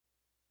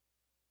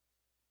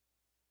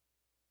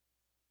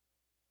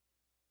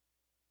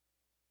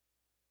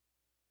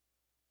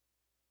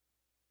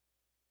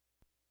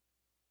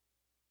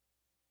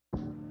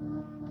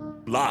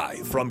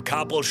Live from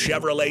Copple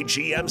Chevrolet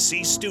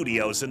GMC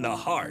Studios in the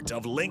heart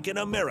of Lincoln,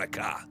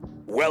 America.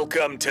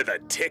 Welcome to the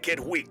Ticket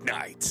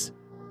Weeknights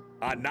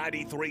on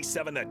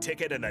 93.7 The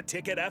Ticket and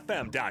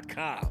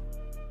theticketfm.com.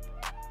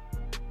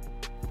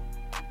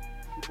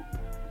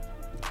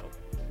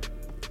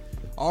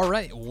 All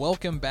right,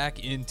 welcome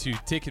back into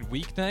Ticket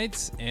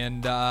Weeknights,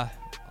 and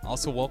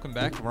also welcome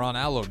back. We're on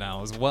Allo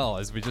now as well,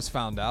 as we just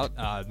found out.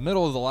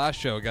 Middle of the last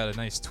show, got a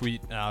nice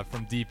tweet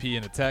from DP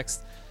in a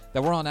text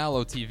that we're on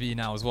Allo TV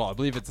now as well. I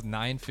believe it's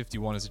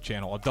 951 as a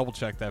channel. I'll double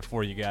check that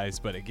for you guys.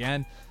 But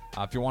again,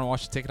 if you want to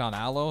watch the Ticket on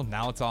Allo,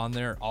 now it's on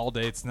there all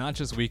day. It's not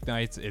just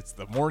weeknights. It's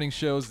the morning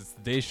shows. It's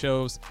the day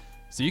shows.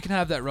 So you can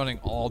have that running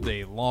all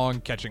day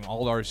long, catching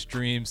all our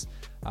streams.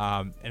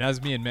 And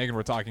as me and Megan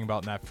were talking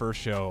about in that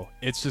first show,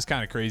 it's just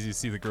kind of crazy to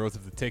see the growth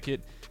of the Ticket.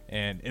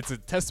 And it's a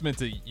testament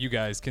to you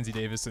guys, Kinsey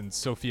Davis and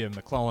Sophia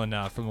McClellan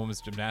from the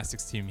women's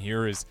gymnastics team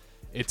here. Is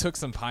it took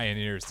some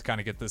pioneers to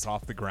kind of get this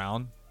off the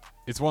ground.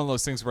 It's one of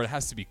those things where it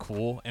has to be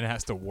cool and it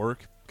has to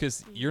work,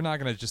 because you're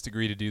not going to just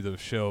agree to do those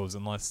shows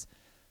unless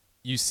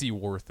you see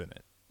worth in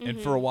it. Mm-hmm.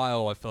 And for a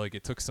while, I felt like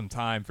it took some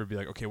time for be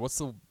like, okay, what's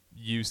the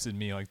use in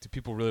me? Like, do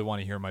people really want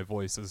to hear my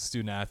voice as a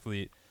student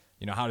athlete?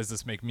 You know, how does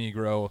this make me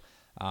grow?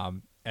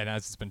 And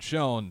as it's been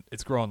shown,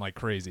 it's growing like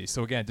crazy.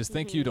 So again, just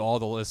thank you to all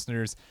the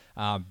listeners.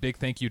 Big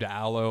thank you to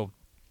Allo.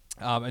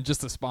 And just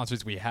the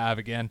sponsors we have.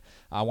 Again,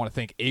 I want to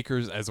thank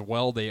Acres as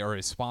well. They are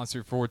a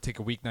sponsor for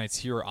Ticket Weeknights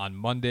here on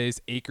Mondays.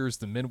 Acres,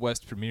 the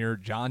Midwest premier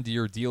John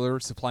Deere dealer,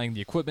 supplying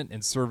the equipment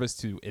and service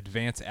to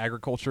advance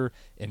agriculture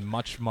and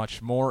much,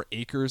 much more.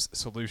 Acres,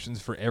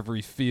 solutions for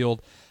every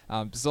field.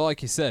 So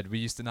like you said, we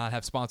used to not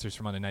have sponsors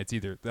for Monday nights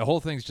either. The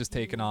whole thing's just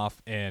taken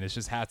off, and it's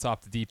just hats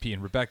off to DP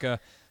and Rebecca.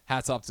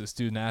 Hats off to the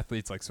student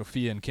athletes like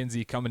Sophia and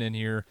Kinsey coming in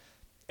here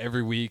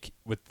every week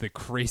with the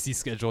crazy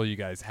schedule you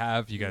guys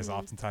have. You guys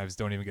oftentimes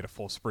don't even get a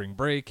full spring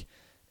break,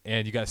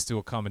 and you guys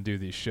still come and do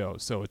these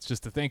shows. So it's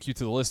just a thank you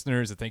to the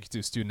listeners, a thank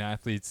you to student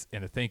athletes,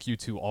 and a thank you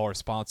to all our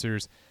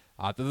sponsors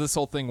that this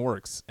whole thing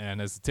works.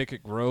 And as the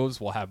Ticket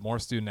grows, we'll have more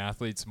student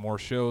athletes, more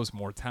shows,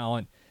 more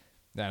talent.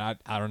 And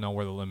I don't know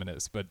where the limit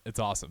is, but it's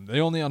awesome. The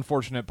only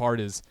unfortunate part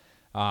is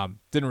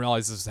didn't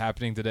realize this was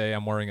happening today.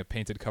 I'm wearing a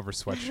painted cover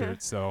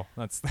sweatshirt, so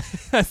that's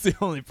the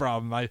only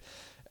problem.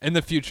 In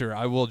the future,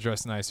 I will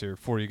dress nicer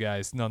for you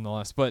guys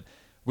nonetheless. But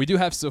we do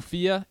have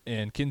Sophia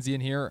and Kinsey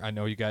in here. I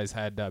know you guys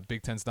had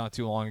Big Tens not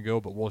too long ago,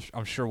 but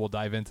I'm sure we'll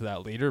dive into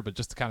that later. But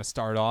just to kind of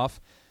start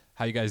off,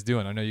 how you guys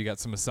doing? I know you got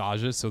some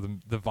massages, so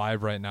the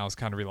vibe right now is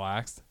kind of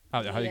relaxed.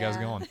 How you guys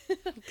going?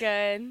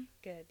 Good,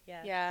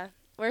 yeah. Yeah.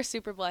 We're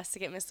super blessed to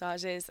get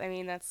massages. I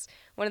mean, that's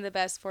one of the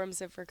best forms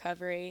of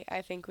recovery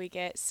I think we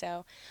get.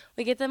 So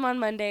we get them on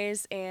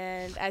Mondays,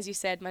 and as you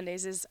said,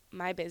 Mondays is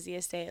my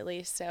busiest day at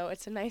least. So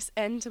it's a nice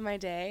end to my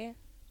day.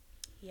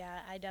 Yeah,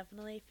 I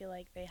definitely feel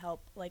like they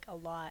help like a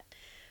lot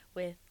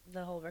with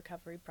the whole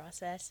recovery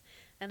process.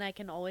 And I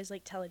can always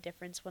like tell a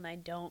difference when I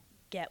don't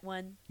get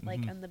one,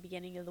 like in the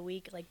beginning of the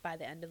week. Like by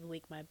the end of the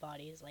week, my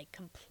body is like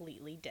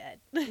completely dead.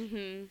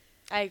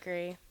 I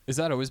agree. Is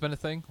that always been a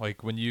thing?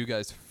 Like when you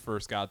guys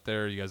first got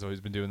there, you guys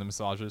always been doing the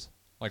massages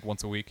like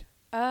once a week?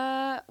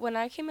 When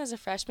I came as a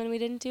freshman, we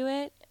didn't do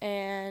it,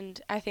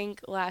 and I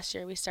think last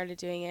year we started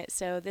doing it.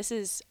 So this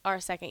is our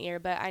second year,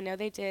 but I know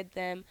they did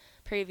them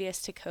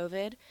previous to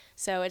COVID,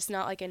 so it's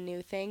not like a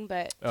new thing.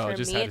 But for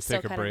me, it's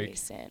still kind of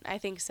recent. I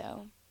think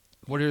so.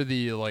 What are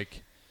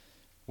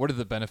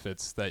the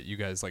benefits that you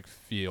guys like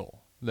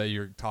feel that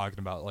you're talking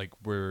about, like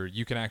where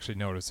you can actually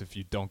notice if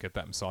you don't get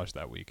that massage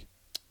that week?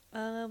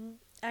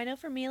 I know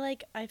for me,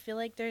 like, I feel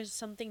like there's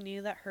something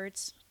new that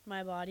hurts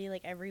my body,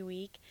 like, every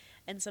week,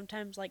 and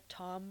sometimes, like,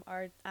 Tom,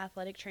 our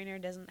athletic trainer,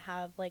 doesn't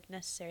have, like,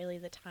 necessarily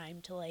the time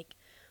to, like,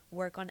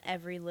 work on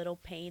every little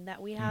pain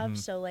that we have,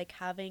 so, like,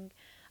 having,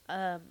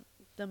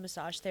 the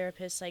massage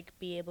therapist, like,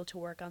 be able to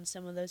work on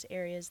some of those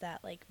areas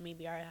that, like,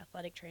 maybe our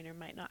athletic trainer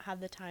might not have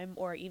the time,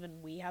 or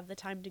even we have the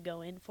time to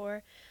go in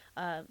for,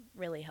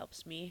 really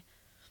helps me.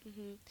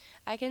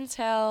 I can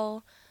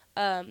tell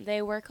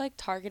they work like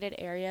targeted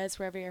areas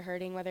wherever you're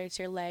hurting, whether it's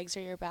your legs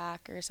or your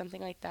back or something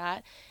like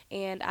that.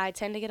 And I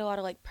tend to get a lot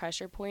of like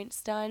pressure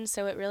points done.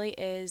 So it really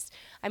is,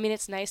 I mean,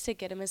 it's nice to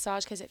get a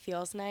massage because it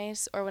feels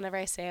nice. Or whenever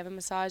I say I have a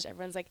massage,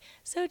 everyone's like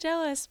so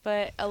jealous.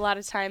 But a lot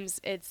of times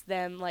it's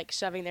them like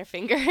shoving their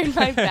finger in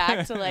my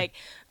back to like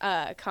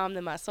calm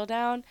the muscle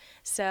down.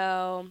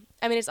 So,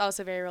 I mean, it's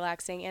also very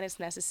relaxing and it's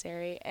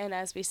necessary. And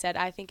as we said,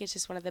 I think it's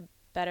just one of the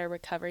better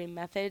recovery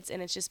methods.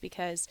 And it's just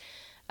because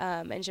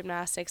in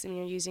gymnastics, I mean,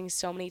 you're using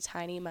so many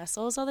tiny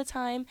muscles all the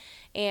time,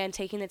 and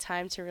taking the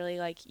time to really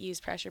like use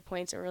pressure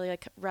points or really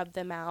like rub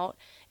them out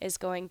is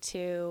going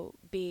to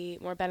be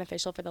more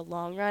beneficial for the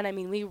long run. I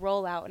mean, we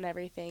roll out and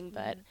everything,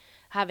 but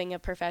having a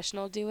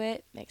professional do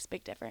it makes a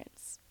big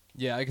difference.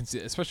 Yeah, I can see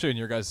it, especially in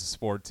your guys'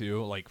 sport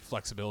too. Like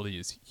flexibility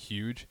is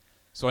huge,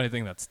 so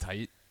anything that's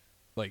tight,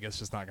 like it's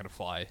just not going to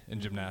fly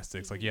in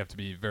gymnastics. Like you have to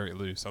be very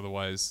loose,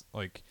 otherwise,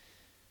 like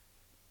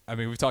I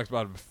mean, we've talked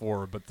about it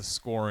before, but the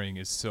scoring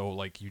is so,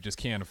 like, you just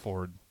can't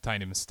afford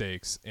tiny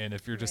mistakes. And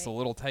if you're just a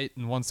little tight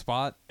in one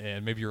spot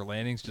and maybe your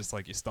landing's just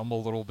like you stumble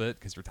a little bit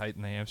because you're tight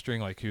in the hamstring,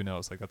 like, who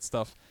knows? Like, that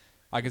stuff,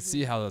 I can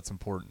see how that's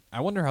important.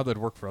 I wonder how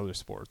that'd work for other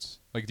sports.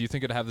 Like, do you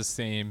think it'd have the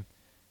same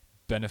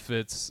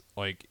benefits,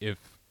 like,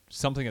 if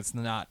something that's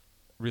not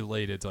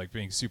related to, like,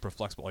 being super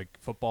flexible, like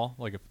football?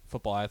 Like, if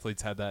football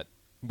athletes had that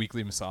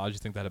weekly massage, you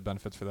think that had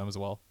benefits for them as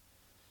well?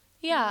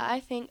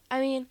 Yeah, I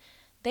mean,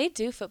 they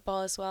do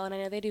football as well, and I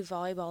know they do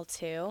volleyball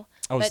too.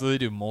 Oh, so they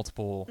do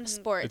multiple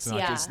sports. It's not,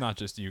 yeah, it's not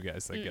just you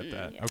guys that get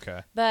that. Yeah.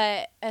 Okay.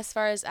 But as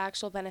far as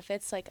actual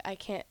benefits, like I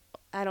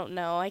don't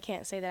know. I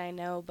can't say that I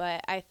know,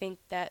 but I think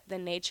that the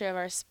nature of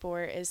our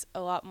sport is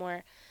a lot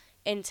more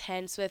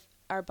intense with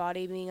our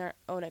body being our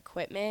own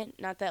equipment.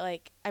 Not that,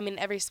 like, I mean,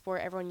 every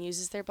sport, everyone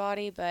uses their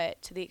body,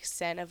 but to the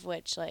extent of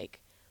which,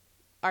 like,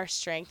 our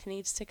strength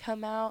needs to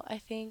come out, I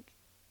think.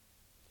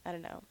 I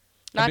don't know.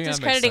 Not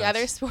discrediting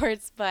other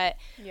sports, but,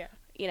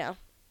 you know,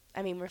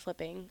 I mean, we're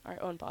flipping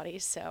our own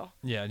bodies, so.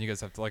 Yeah, and you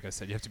guys have to, like I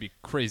said, you have to be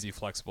crazy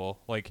flexible.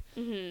 Like,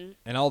 and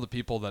all the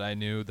people that I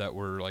knew that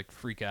were, like,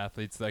 freak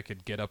athletes that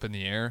could get up in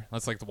the air,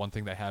 that's, like, the one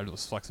thing they had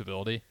was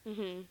flexibility.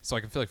 So I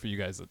can feel like for you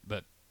guys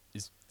that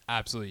is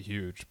absolutely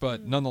huge.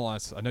 But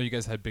nonetheless, I know you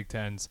guys had Big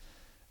Tens.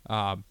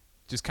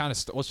 Just kind of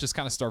let's just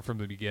kind of start from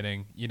the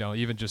beginning, you know,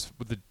 even just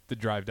with the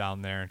drive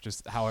down there,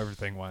 just how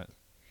everything went.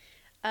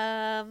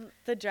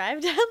 The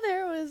drive down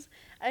there was,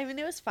 I mean,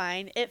 it was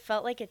fine. It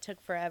felt like it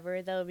took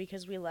forever, though,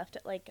 because we left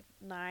at, like,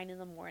 9 in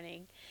the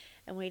morning,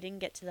 and we didn't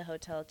get to the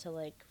hotel till,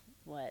 like,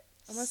 what?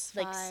 Almost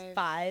like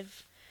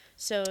 5.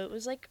 So it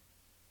was, like,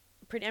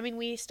 pretty, I mean,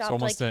 we stopped, so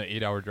almost like, an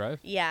 8-hour drive?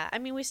 Yeah, I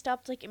mean, we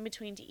stopped, like, in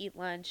between to eat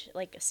lunch,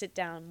 like, a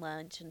sit-down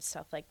lunch and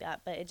stuff like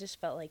that, but it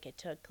just felt like it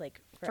took, like,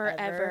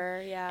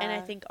 forever. Yeah. And I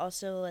think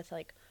also with,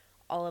 like,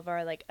 all of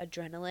our, like,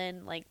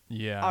 adrenaline, like,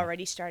 Yeah.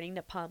 already starting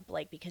to pump,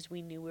 like, because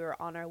we knew we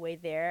were on our way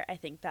there. I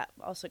think that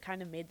also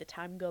kind of made the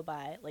time go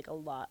by, like, a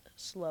lot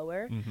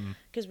slower,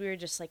 because we were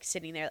just, like,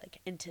 sitting there, like,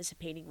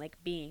 anticipating, like,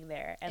 being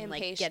there and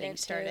Impatient like getting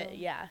started. too.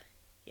 Yeah.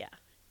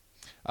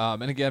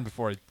 And again,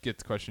 before I get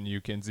to question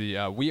you, Kinsey,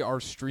 we are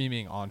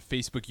streaming on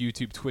Facebook,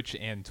 YouTube, Twitch,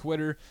 and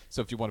Twitter.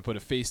 So if you want to put a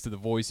face to the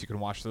voice, you can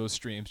watch those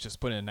streams. Just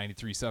put in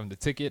 93.7 The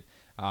Ticket.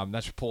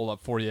 That should pull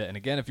up for you. And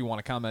again, if you want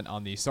to comment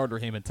on the Sartor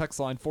Heyman text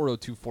line,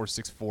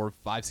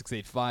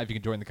 402-464-5685, you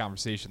can join the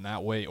conversation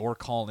that way, or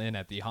call in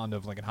at the Honda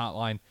of Lincoln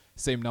hotline.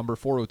 Same number,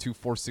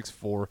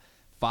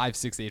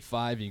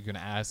 402-464-5685. You can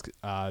ask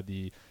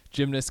the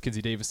Gymnast,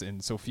 Kinsey Davis,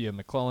 and Sophia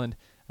McClelland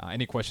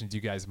any questions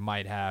you guys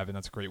might have, and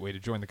that's a great way to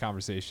join the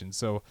conversation.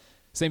 So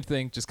same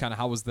thing, just kind of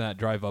how was that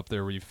drive up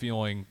there? Were you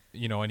feeling,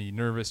 you know, any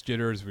nervous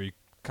jitters? Were you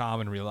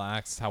calm and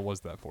relaxed? How was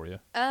that for you?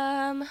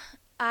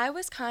 I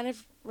was kind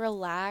of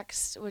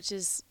relaxed, which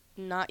is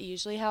not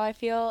usually how I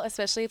feel,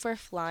 especially if we're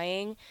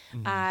flying.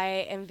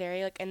 I am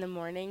very, like, in the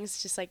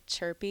mornings, just, like,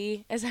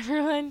 chirpy, as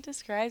everyone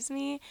describes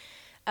me.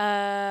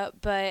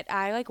 But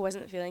I, like,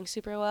 wasn't feeling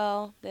super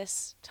well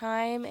this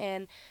time,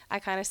 and I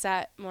kind of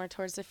sat more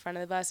towards the front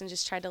of the bus and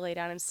just tried to lay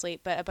down and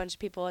sleep, but a bunch of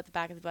people at the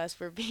back of the bus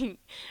were being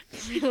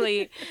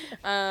really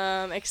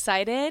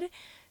excited.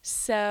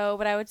 So,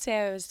 but I would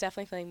say I was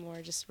definitely feeling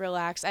more just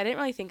relaxed. I didn't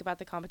really think about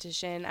the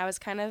competition. I was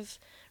kind of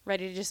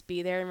ready to just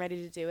be there and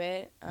ready to do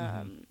it.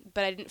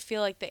 But I didn't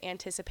feel like the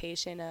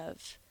anticipation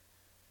of,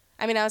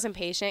 I mean, I was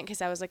impatient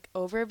because I was, like,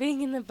 over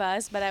being in the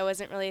bus, but I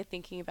wasn't really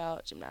thinking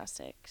about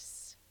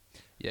gymnastics.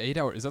 Yeah, 8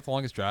 hours. Is that the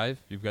longest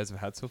drive you guys have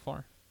had so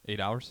far? 8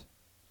 hours?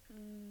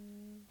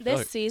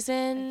 This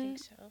season? I think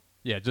so.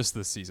 Yeah, just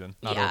this season,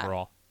 not Yeah.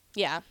 overall.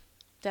 Yeah,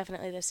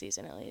 definitely this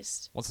season at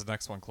least. What's the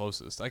next one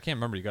closest? I can't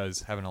remember you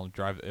guys having a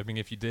drive. I mean,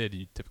 if you did,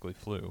 you typically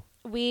flew.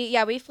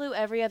 We flew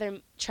every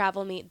other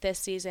travel meet this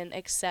season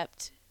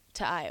except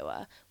to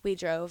Iowa. We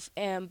drove.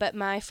 But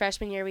my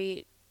freshman year,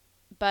 we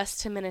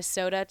bused to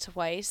Minnesota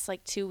twice,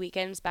 like 2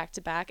 weekends back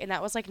to back, and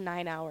that was like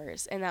 9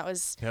 hours. And that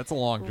was Yeah, that's a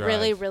long drive.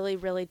 really, really,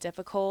 really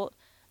difficult.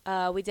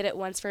 We did it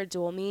once for a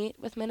dual meet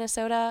with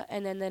Minnesota,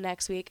 and then the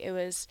next week it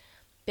was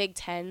Big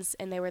Tens,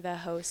 and they were the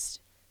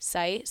host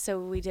site, so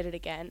we did it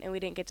again, and we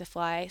didn't get to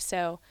fly.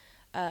 So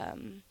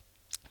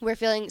we're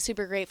feeling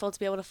super grateful to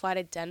be able to fly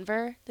to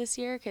Denver this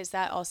year, because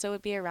that also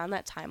would be around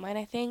that timeline,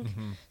 I think,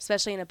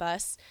 especially in a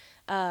bus.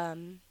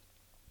 And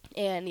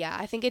yeah,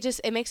 I think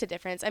it makes a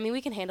difference. I mean,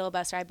 we can handle a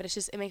bus ride, but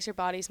it makes your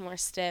bodies more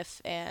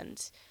stiff,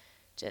 and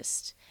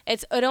just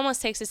it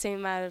almost takes the same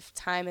amount of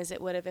time as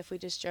it would have if we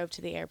just drove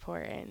to the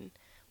airport and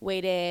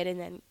waited and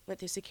then went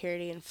through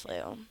security and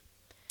flew.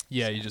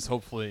 Yeah, you just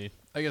hopefully,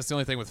 I guess the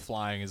only thing with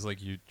flying is,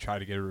 like, you try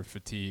to get rid of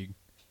fatigue.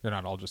 They're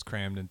not all just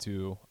crammed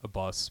into a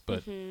bus,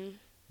 but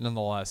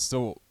nonetheless.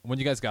 So when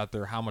you guys got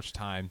there, how much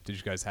time did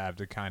you guys have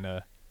to kind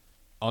of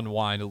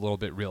unwind a little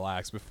bit,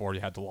 relax before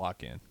you had to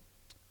lock in?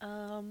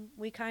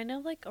 We kind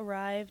of, like,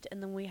 arrived,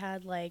 and then we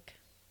had, like,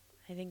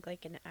 I think,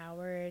 like, an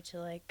hour to,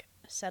 like,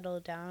 settle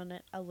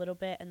down a little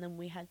bit, and then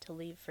we had to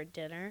leave for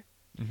dinner.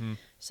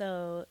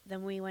 So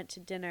then we went to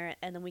dinner,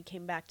 and then we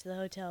came back to the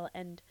hotel,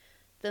 and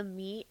the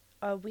meet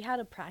we had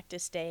a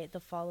practice day the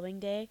following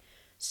day,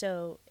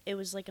 so it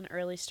was like an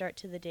early start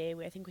to the day.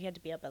 I think we had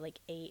to be up at like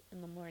 8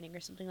 in the morning or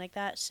something like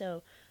that.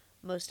 So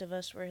most of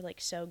us were like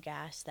so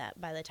gassed that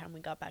by the time we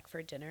got back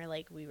for dinner,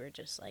 like we were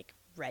just like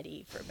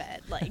ready for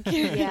bed. Like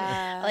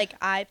Yeah. like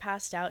I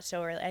passed out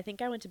so early. I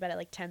think I went to bed at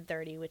like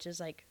 10:30, which is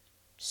like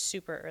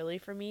super early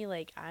for me.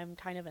 Like I'm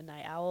kind of a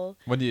night owl.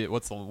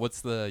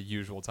 What's the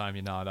usual time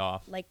you nod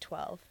off? Like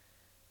 12.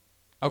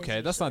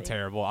 Okay, that's not usually.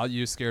 terrible.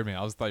 You scared me.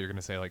 I thought you were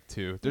gonna say like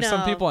 2. There's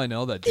some No. people I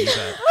know that do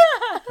that,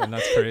 and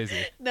that's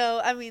crazy.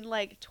 No, I mean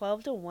like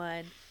 12 to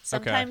 1.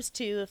 Sometimes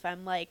 2 if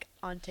I'm like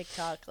on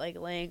TikTok, like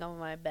laying on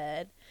my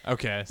bed.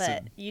 Okay,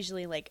 But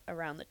usually like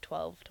around the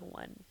 12 to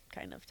 1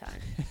 kind of time.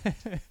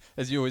 so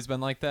has you always been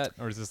like that,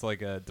 or is this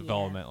like a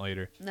development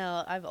later?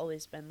 No, I've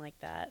always been like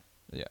that.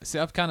 Yeah. See,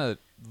 I've kind of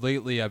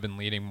lately I've been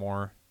leaning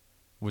more,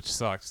 which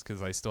sucks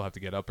because I still have to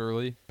get up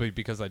early, but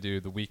because I do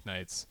the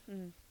weeknights,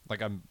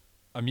 like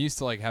I'm used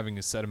to like having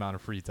a set amount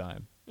of free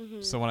time.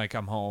 So when I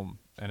come home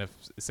and if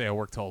say I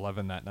work till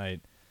 11 that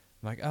night,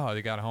 I'm like, oh,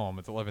 they got home.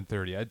 It's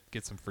 11:30. I'd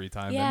get some free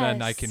time, and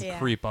then I Yes. can Yeah.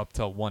 creep up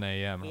till 1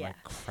 a.m. I'm Yeah.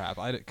 like, crap.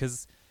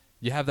 Because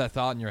you have that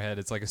thought in your head.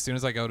 It's like as soon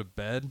as I go to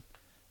bed,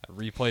 I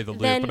replay the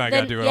loop, Then, and I then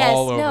gotta do it yes,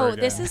 all over no, again.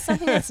 this is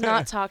something that's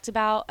not talked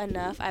about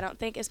enough, I don't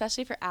think,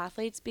 especially for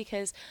athletes,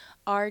 because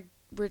our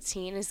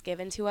routine is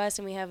given to us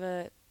and we have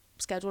a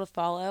schedule to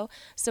follow.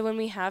 So when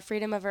we have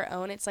freedom of our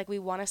own, it's like we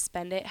want to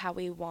spend it how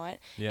we want.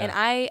 Yeah. And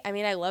I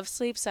mean, I love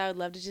sleep, so I would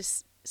love to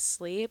just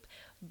sleep,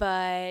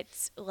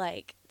 but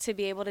like to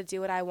be able to do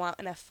what I want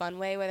in a fun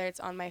way, whether it's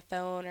on my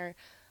phone or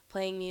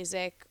playing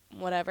music,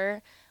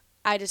 whatever.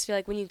 I just feel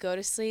like when you go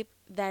to sleep,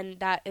 then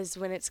that is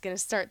when it's going to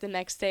start the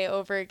next day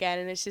over again.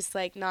 And it's just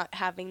like not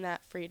having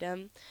that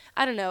freedom.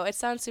 I don't know. It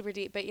sounds super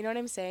deep, but you know what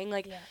I'm saying?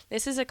 Like, Yeah.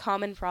 this is a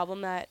common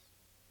problem that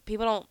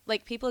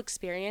people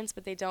experience,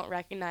 but they don't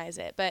recognize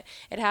it. But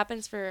it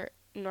happens for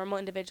normal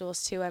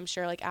individuals too, I'm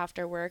sure, like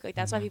after work. Like,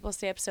 that's why people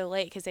stay up so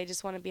late, because they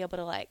just want to be able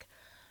to like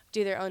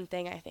do their own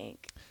thing, I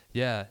think.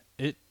 Yeah,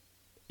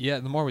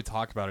 the more we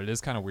talk about it, it is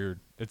kind of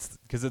weird. It's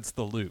because it's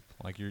the loop.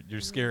 Like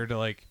you're scared to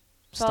like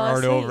Fall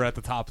start over asleep. at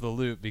the top of the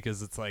loop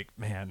because it's like,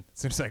 man, as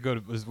soon as I go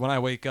to when I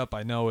wake up,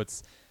 I know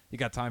you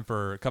got time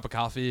for a cup of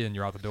coffee and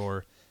you're out the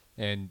door.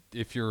 And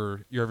if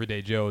you're your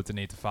everyday Joe, it's an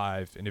 8 to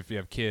 5, and if you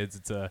have kids,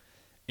 it's a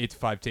 8 to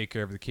 5. Take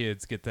care of the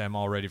kids, get them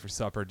all ready for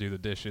supper, do the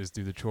dishes,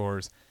 do the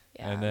chores,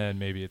 Yeah. and then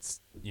maybe it's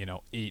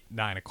 8,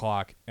 9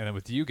 o'clock, and then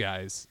with you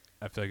guys,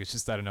 I feel like it's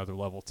just at another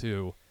level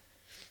too.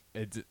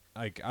 It's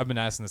like I've been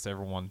asking this to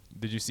everyone.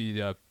 Did you see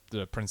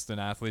the Princeton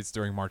athletes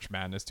during March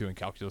Madness doing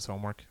calculus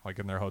homework, like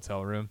in their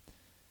hotel room?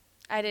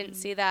 I didn't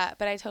see that,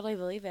 but I totally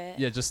believe it.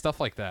 Yeah, just stuff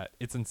like that.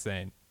 It's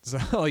insane. So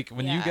like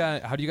when you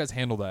Yeah. how do you guys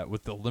handle that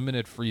with the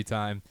limited free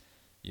time?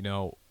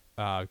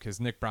 Because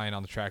Nick Bryan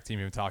on the track team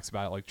even talks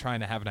about like trying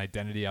to have an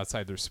identity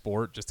outside their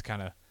sport, just to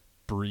kind of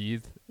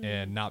breathe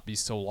and not be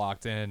so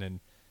locked in and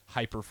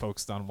hyper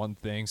focused on one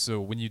thing.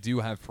 So when you do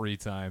have free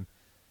time,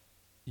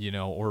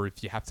 or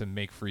if you have to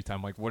make free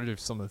time, like what are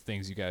some of the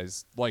things you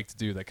guys like to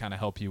do that kind of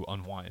help you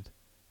unwind?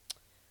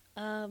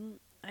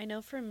 I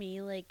know for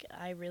me, like,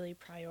 I really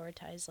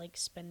prioritize, like,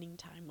 spending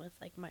time with,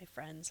 like, my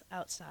friends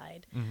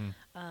outside.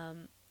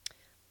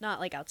 Not,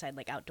 like, outside,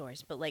 like,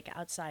 outdoors, but, like,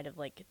 outside of,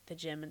 like, the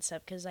gym and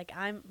stuff. Because, like,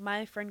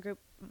 my friend group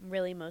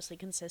really mostly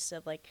consists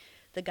of, like,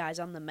 the guys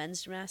on the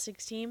men's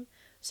gymnastics team.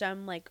 So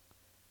I'm, like,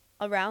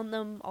 around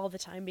them all the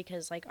time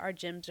because, like, our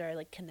gyms are,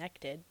 like,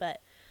 connected.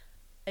 But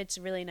it's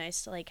really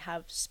nice to, like,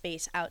 have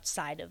space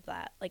outside of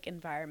that, like,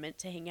 environment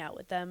to hang out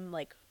with them,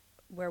 like,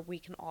 where we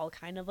can all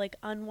kind of, like,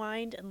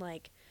 unwind and,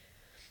 like,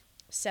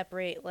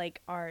 separate like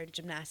our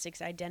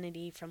gymnastics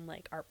identity from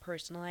like our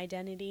personal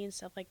identity and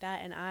stuff like that.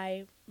 And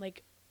I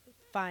like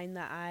find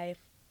that I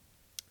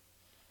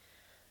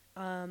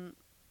am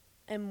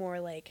more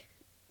like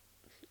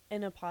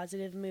in a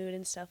positive mood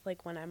and stuff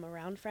like when I'm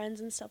around friends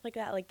and stuff like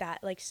that. Like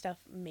that like stuff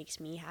makes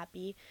me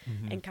happy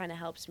and kind of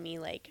helps me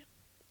like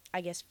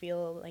I guess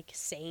feel like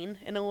sane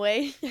in a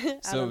way. I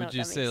So don't know would if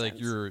you that say makes like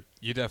sense.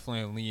 you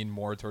definitely lean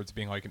more towards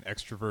being like an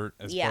extrovert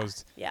as Yeah,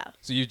 opposed yeah.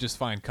 so you just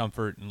find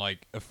comfort in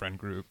like a friend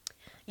group?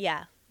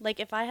 Yeah, like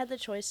if I had the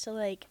choice to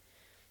like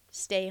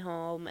stay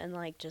home and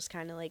like just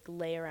kind of like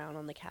lay around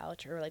on the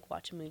couch or like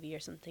watch a movie or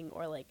something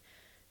or like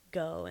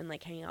go and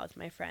like hang out with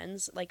my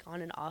friends like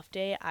on an off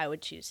day, I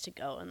would choose to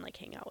go and like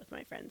hang out with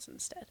my friends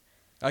instead.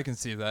 I can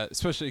see that,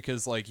 especially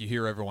because like you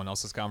hear everyone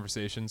else's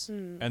conversations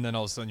and then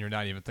all of a sudden you're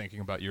not even thinking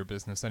about your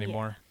business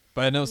anymore.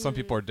 But I know some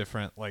people are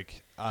different.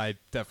 Like I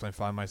definitely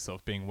find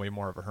myself being way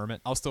more of a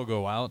hermit. I'll still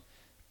go out,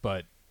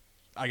 but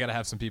I gotta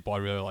have some people I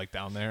really like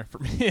down there for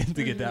me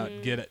to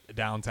get it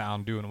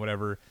downtown doing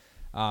whatever.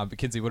 But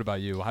Kinsey, what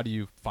about you? How do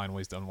you find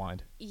ways to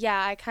unwind?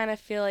 Yeah, I kind of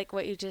feel like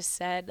what you just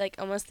said, like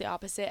almost the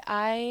opposite.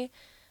 I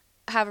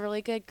have a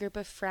really good group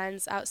of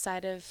friends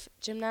outside of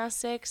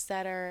gymnastics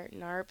that are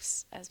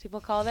NARPs, as people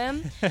call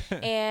them.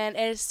 And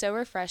it is so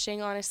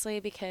refreshing, honestly,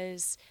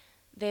 because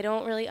they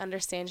don't really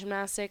understand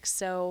gymnastics.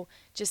 So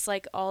just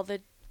like all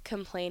the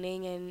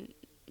complaining and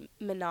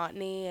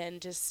monotony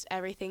and just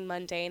everything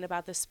mundane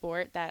about the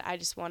sport that I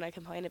just want to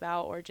complain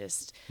about, or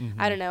just,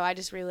 I don't know, I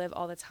just relive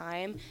all the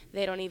time.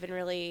 They don't even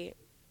really,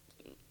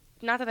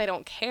 not that they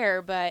don't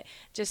care, but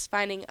just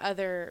finding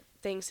other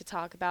things to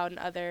talk about and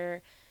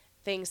other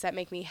things that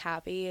make me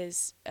happy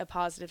is a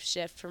positive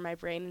shift for my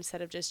brain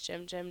instead of just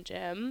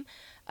gym.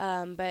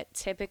 But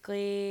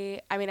typically,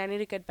 I mean, I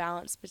need a good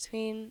balance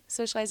between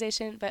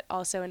socialization but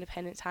also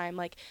independent time.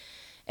 Like,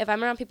 if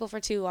I'm around people for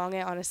too long,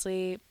 I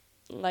honestly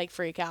like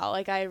freak out.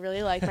 Like, I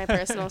really like my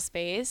personal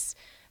space.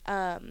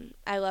 I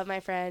love my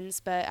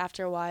friends, but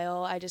after a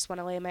while I just want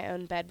to lay in my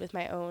own bed with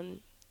my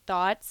own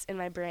thoughts in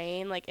my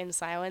brain, like in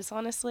silence,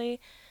 honestly.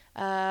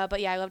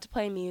 But yeah, I love to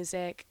play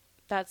music.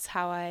 That's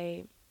how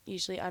I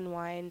usually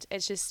unwind.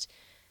 It's just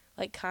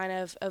like kind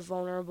of a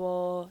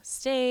vulnerable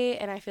state,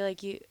 and I feel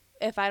like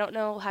if I don't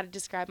know how to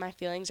describe my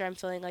feelings, or I'm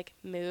feeling like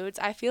moods,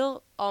 I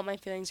feel all my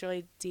feelings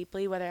really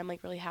deeply, whether I'm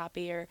like really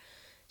happy or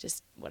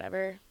just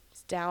whatever,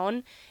 it's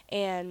down.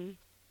 And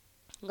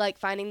like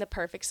finding the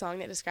perfect song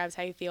that describes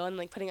how you feel and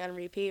like putting it on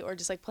repeat, or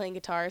just like playing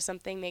guitar or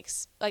something,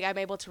 makes like I'm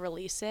able to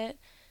release it.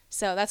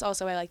 So that's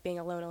also why I like being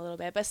alone a little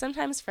bit. But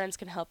sometimes friends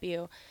can help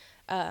you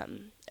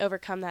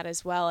overcome that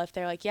as well, if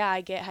they're like, yeah,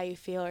 I get how you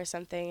feel or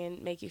something,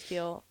 and make you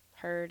feel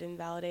heard and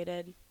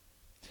validated.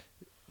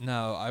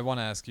 Now, I want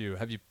to ask you,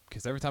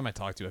 because every time I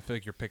talk to you, I feel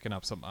like you're picking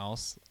up something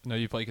else. No,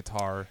 you play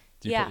guitar.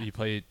 You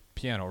play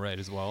piano, right,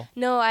 as well?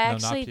 No, I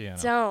actually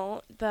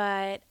don't,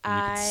 but you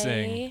can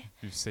sing.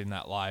 You've seen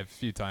that live a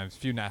few times. A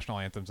few national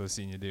anthems I've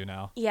seen you do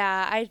now.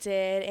 Yeah, I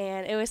did,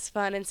 and it was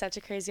fun and such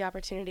a crazy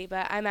opportunity.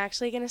 But I'm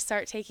actually going to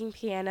start taking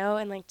piano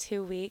in like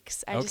 2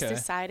 weeks. I just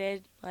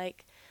decided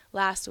like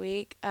last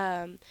week.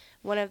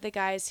 One of the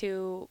guys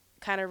who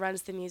kind of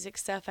runs the music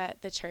stuff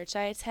at the church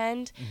I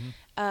attend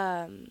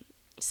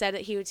said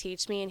that he would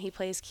teach me, and he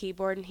plays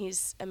keyboard and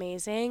he's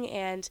amazing.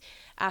 And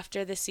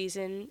after the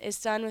season is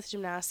done with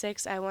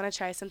gymnastics, I want to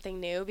try something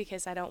new,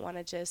 because I don't want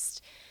to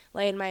just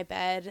lay in my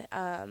bed.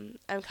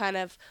 I'm kind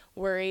of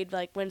worried,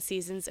 like when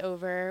season's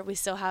over, we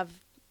still have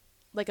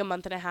like a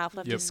month and a half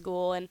left of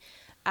school, and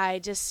I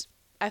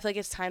feel like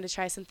it's time to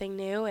try something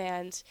new.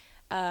 And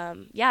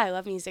I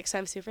love music, so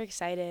I'm super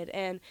excited.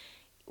 And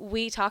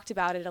we talked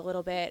about it a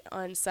little bit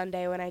on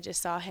Sunday when I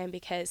just saw him,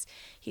 because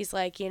he's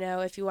like,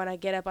 if you want to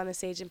get up on the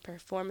stage and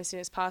perform as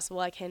soon as possible,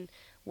 I can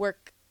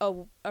work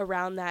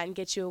around that and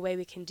get you a way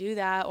we can do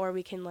that, or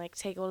we can like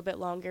take a little bit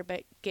longer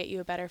but get you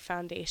a better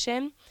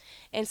foundation.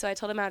 And so I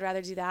told him I'd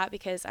rather do that,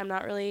 because I'm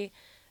not really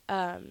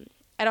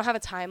I don't have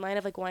a timeline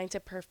of like wanting to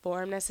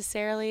perform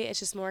necessarily. It's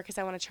just more because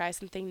I want to try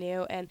something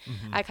new. And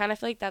I kind of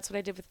feel like that's what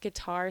I did with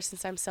guitar,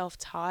 since I'm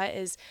self-taught,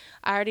 is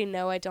I already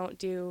know I don't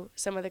do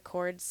some of the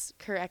chords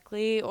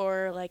correctly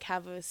or like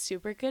have a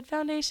super good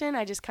foundation.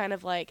 I just kind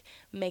of like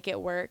make it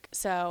work.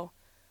 So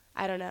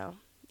I don't know.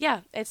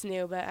 Yeah, it's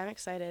new, but I'm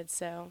excited.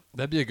 So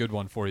that'd be a good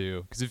one for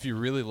you, because if you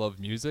really love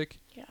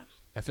music, yeah,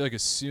 I feel like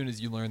as soon as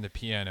you learn the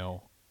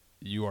piano,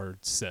 you are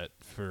set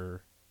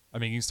for, I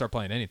mean, you can start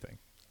playing anything.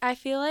 I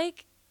feel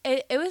like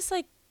it was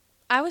like,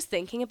 I was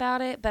thinking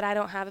about it, but I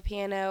don't have a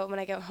piano. When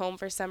I go home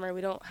for summer,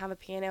 we don't have a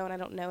piano, and I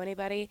don't know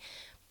anybody.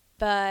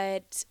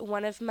 But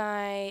one of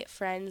my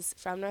friends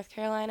from North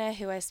Carolina,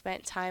 who I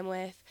spent time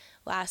with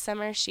last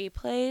summer, she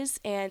plays,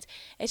 and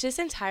it's just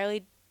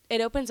it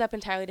opens up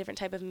entirely different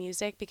type of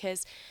music,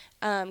 because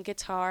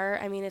guitar,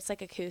 I mean, it's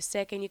like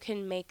acoustic, and you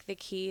can make the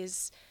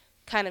keys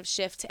kind of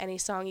shift to any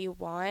song you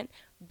want,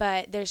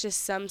 but there's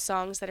just some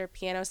songs that are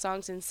piano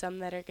songs and some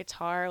that are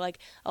guitar. Like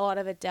a lot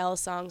of Adele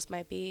songs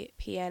might be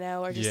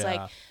piano, or just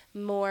like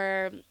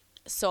more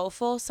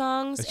soulful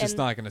songs. It's just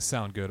not going to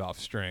sound good off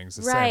strings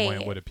the right, same way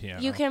it would a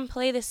piano. You can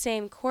play the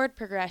same chord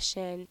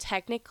progression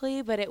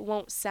technically, but it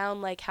won't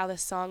sound like how the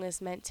song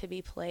is meant to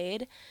be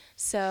played.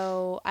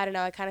 So I don't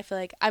know, I kind of feel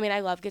like, I mean,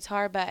 I love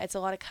guitar, but it's a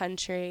lot of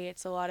country,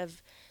 it's a lot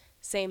of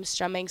same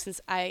strumming, since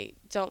I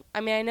know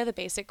the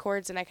basic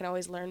chords and I can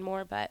always learn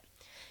more. But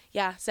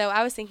yeah, so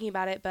I was thinking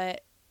about it,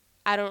 but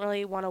I don't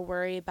really want to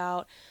worry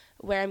about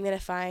where I'm going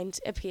to find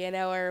a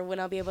piano or when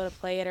I'll be able to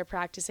play it or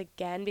practice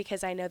again,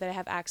 because I know that I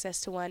have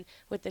access to one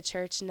with the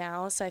church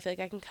now. So I feel like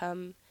I can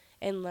come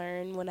and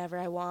learn whenever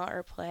I want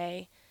or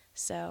play.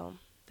 So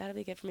that'll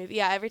be good for me. But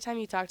yeah, every time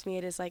you talk to me,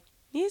 it is like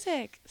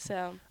music.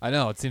 So I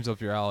know, it seems up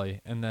your alley.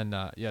 And then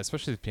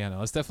especially the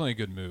piano, it's definitely a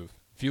good move.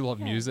 If you love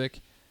music,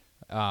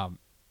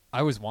 I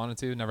always wanted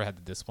to, never had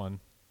the discipline,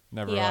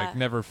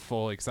 never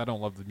fully, because I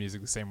don't love the music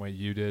the same way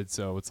you did.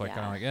 So it's like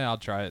kind of like, I'll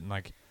try it. And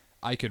like,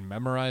 I can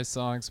memorize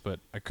songs,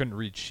 but I couldn't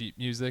read sheet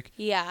music.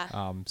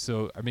 Yeah.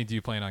 So, I mean, do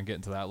you plan on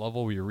getting to that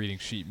level where you're reading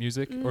sheet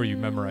music, or are you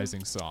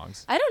memorizing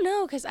songs? I don't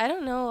know, because I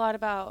don't know a lot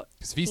about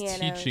Because if he's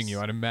teaching you,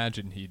 I'd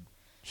imagine he'd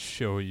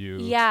show you.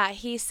 Yeah,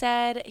 he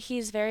said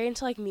he's very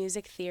into like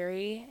music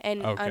theory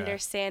and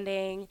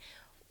understanding,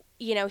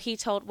 he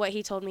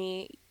told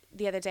me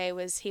the other day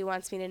was he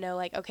wants me to know,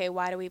 like, okay,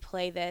 why do we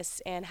play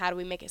this and how do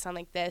we make it sound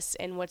like this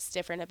and what's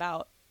different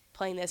about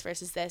playing this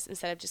versus this,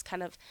 instead of just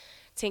kind of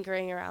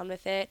tinkering around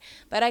with it.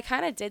 But I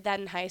kind of did that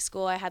in high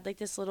school. I had like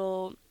this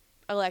little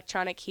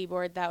electronic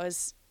keyboard that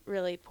was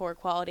really poor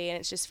quality and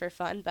it's just for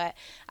fun. But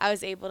I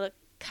was able to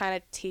kind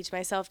of teach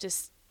myself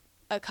just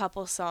a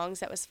couple songs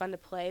that was fun to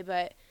play.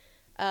 But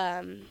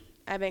I'm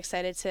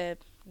excited to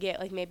get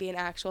like maybe an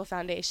actual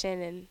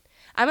foundation, and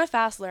I'm a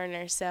fast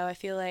learner, so I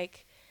feel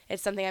like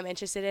it's something I'm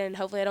interested in.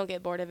 Hopefully I don't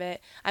get bored of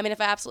it. I mean, if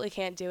I absolutely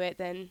can't do it,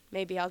 then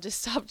maybe I'll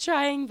just stop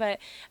trying. But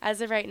as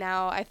of right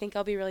now, I think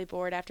I'll be really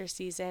bored after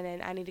season,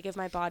 and I need to give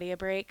my body a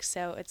break.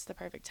 So it's the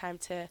perfect time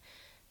to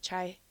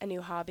try a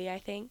new hobby, I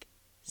think.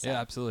 So. Yeah,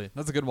 absolutely.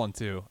 That's a good one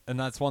too. And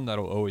that's one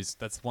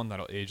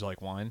that'll age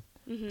like wine.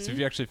 Mm-hmm. So if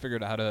you actually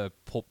figured out how to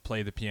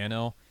play the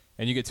piano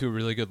and you get to a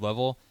really good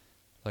level,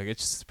 like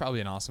it's just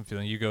probably an awesome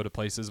feeling. You go to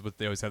places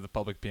they always have the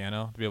public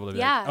piano to be able to be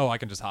like, oh, I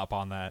can just hop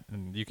on that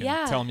and you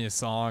can tell me a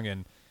song,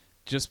 and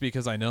just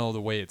because I know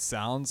the way it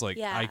sounds, like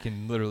I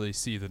can literally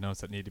see the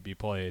notes that need to be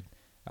played.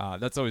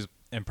 That's always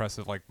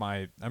impressive. Like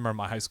I remember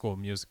my high school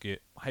music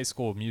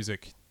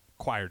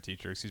choir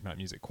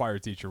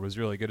teacher was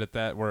really good at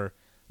that, where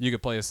you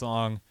could play a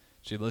song,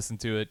 she'd listen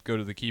to it, go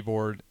to the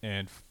keyboard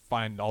and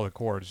find all the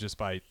chords just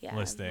by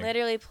listening.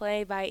 Literally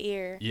play by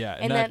ear. Yeah,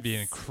 and that'd be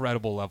an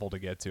incredible level to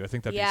get to. I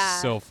think that'd be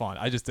so fun.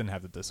 I just didn't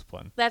have the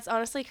discipline. That's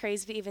honestly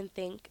crazy to even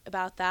think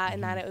about that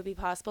and that it would be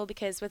possible,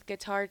 because with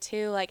guitar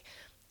too, like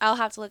I'll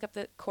have to look up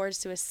the chords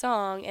to a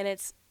song, and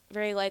it's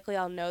very likely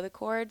I'll know the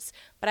chords,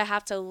 but I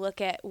have to look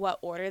at what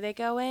order they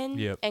go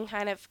in and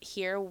kind of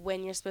hear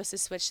when you're supposed to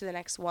switch to the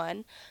next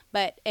one.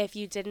 But if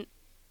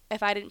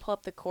I didn't pull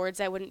up the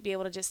chords, I wouldn't be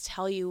able to just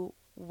tell you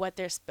what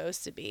they're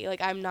supposed to be.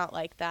 Like, I'm not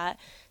like that.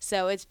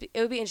 So it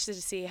would be interesting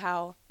to see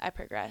how I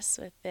progress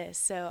with this.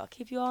 So I'll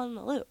keep you all in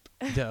the loop.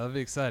 Yeah, that'll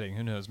be exciting.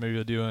 Who knows?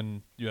 Maybe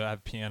you'll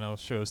have piano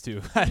shows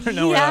too. I don't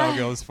know where that all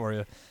goes for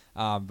you.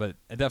 But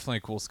definitely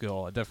a cool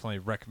skill. I definitely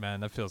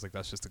recommend. That feels like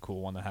that's just a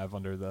cool one to have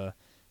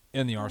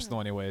in the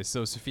arsenal anyway.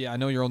 So Sophia, I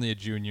know you're only a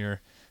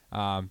junior,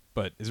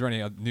 but is there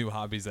any new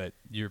hobbies that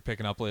you're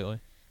picking up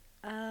lately?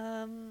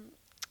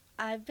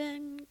 I've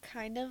been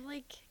kind of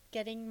like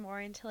getting more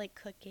into like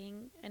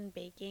cooking and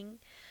baking.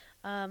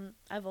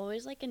 I've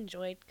always like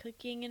enjoyed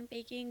cooking and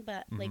baking,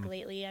 but like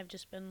lately I've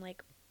just been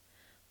like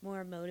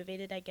more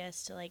motivated, I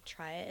guess, to like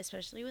try it,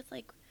 especially with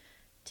like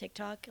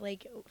TikTok,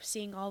 like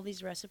seeing all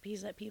these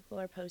recipes that people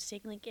are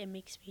posting. Like it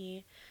makes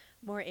me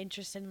more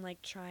interested in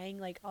like trying.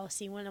 Like I'll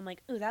see one, I'm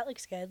like, oh, that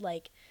looks good,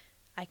 like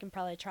I can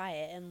probably try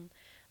it.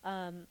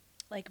 And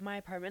like my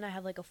apartment, I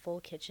have like a full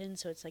kitchen,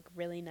 so it's like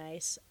really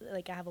nice.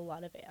 Like I have a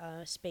lot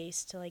of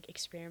space to like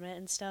experiment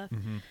and stuff.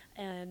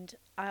 And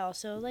I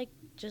also like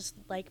just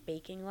like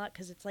baking a lot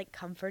because it's like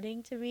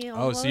comforting to me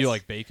almost. Oh, so you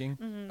like baking?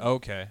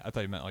 Okay, I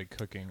thought you meant like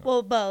cooking.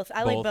 Well, both.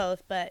 I like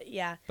both, but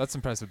yeah. That's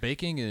impressive.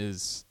 Baking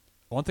is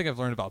one thing I've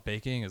learned about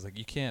baking is like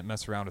you can't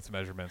mess around with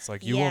measurements.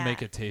 Like you will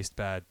make it taste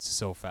bad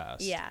so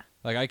fast. Yeah.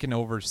 Like I can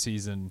over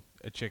season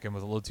a chicken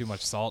with a little too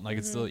much salt and I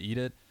can still eat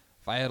it.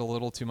 If I add a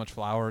little too much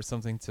flour or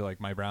something to like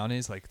my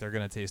brownies, like they're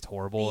gonna taste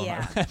horrible.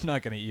 And I'm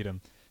not gonna eat them.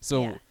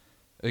 So,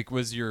 like,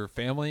 was your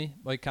family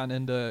like kind of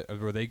into?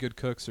 Were they good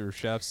cooks or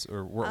chefs,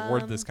 or where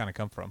did this kind of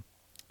come from?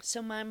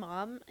 So my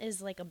mom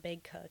is like a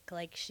big cook.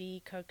 Like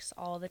she cooks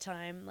all the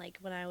time. Like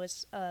when I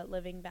was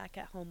living back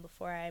at home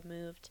before I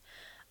moved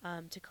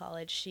to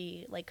college,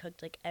 she like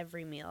cooked like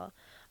every meal.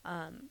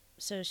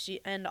 So she,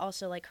 and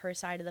also like her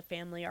side of the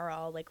family are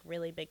all like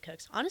really big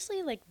cooks.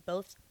 Honestly, like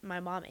both my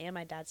mom and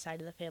my dad's side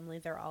of the family,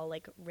 they're all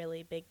like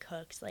really big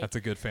cooks. Like that's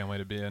a good family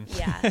to be in.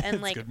 Yeah,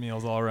 and like good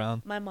meals all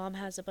around. My mom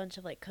has a bunch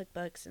of like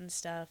cookbooks and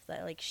stuff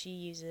that like she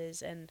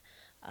uses, and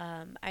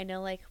I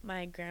know like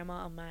my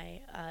grandma on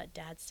my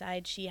dad's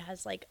side, she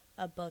has like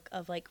a book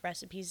of like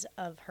recipes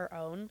of her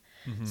own.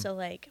 So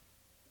like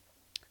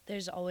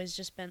there's always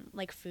just been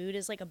like food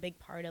is like a big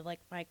part of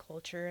like my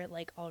culture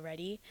like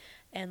already,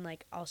 and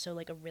like also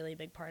like a really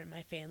big part of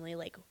my family.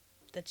 Like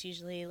that's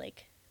usually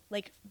like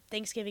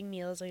Thanksgiving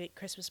meals, like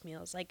Christmas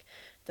meals, like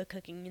the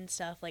cooking and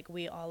stuff, like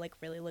we all like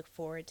really look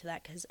forward to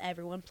that because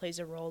everyone plays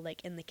a role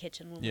like in the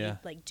kitchen when we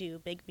like do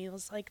big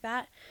meals like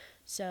that.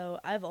 So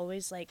I've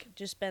always like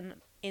just been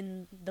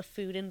in the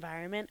food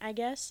environment, I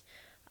guess.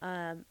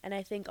 And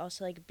I think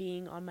also like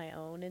being on my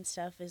own and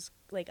stuff is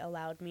like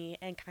allowed me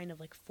and kind of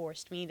like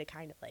forced me to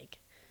kind of like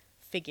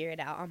figure it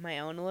out on my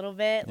own a little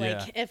bit.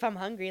 Like if I'm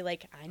hungry,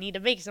 like I need to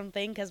make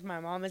something because my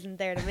mom isn't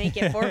there to make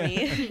it for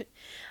me.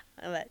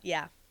 But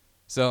yeah.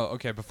 So,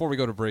 okay, before we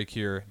go to break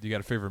here, do you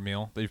got a favorite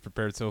meal that you've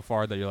prepared so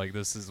far that you're like,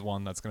 this is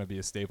one that's going to be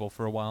a staple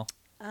for a while?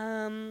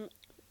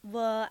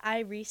 Well, I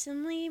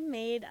recently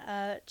made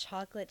a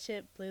chocolate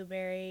chip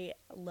blueberry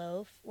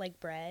loaf, like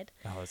bread.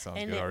 Oh, that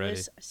sounds good already. And it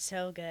was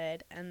so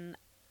good, and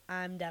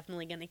I'm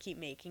definitely going to keep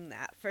making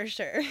that for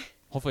sure.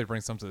 Hopefully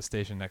bring some to the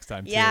station next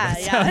time, too. Yeah,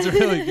 that sounds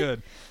really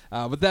good.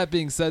 With that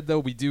being said, though,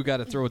 we do got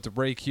to throw it to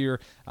break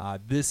here.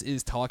 This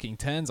is Talking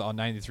Tens on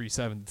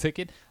 93.7 The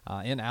Ticket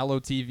and Allo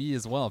TV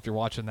as well, if you're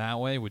watching that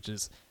way, which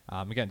is,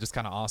 again, just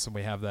kind of awesome.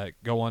 We have that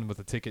going with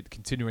The Ticket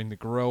continuing to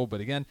grow.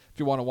 But, again, if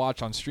you want to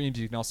watch on streams,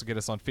 you can also get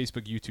us on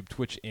Facebook, YouTube,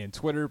 Twitch, and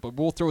Twitter. But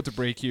we'll throw it to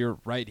break here,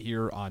 right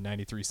here on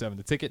 93.7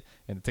 The Ticket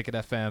and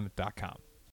theticketfm.com.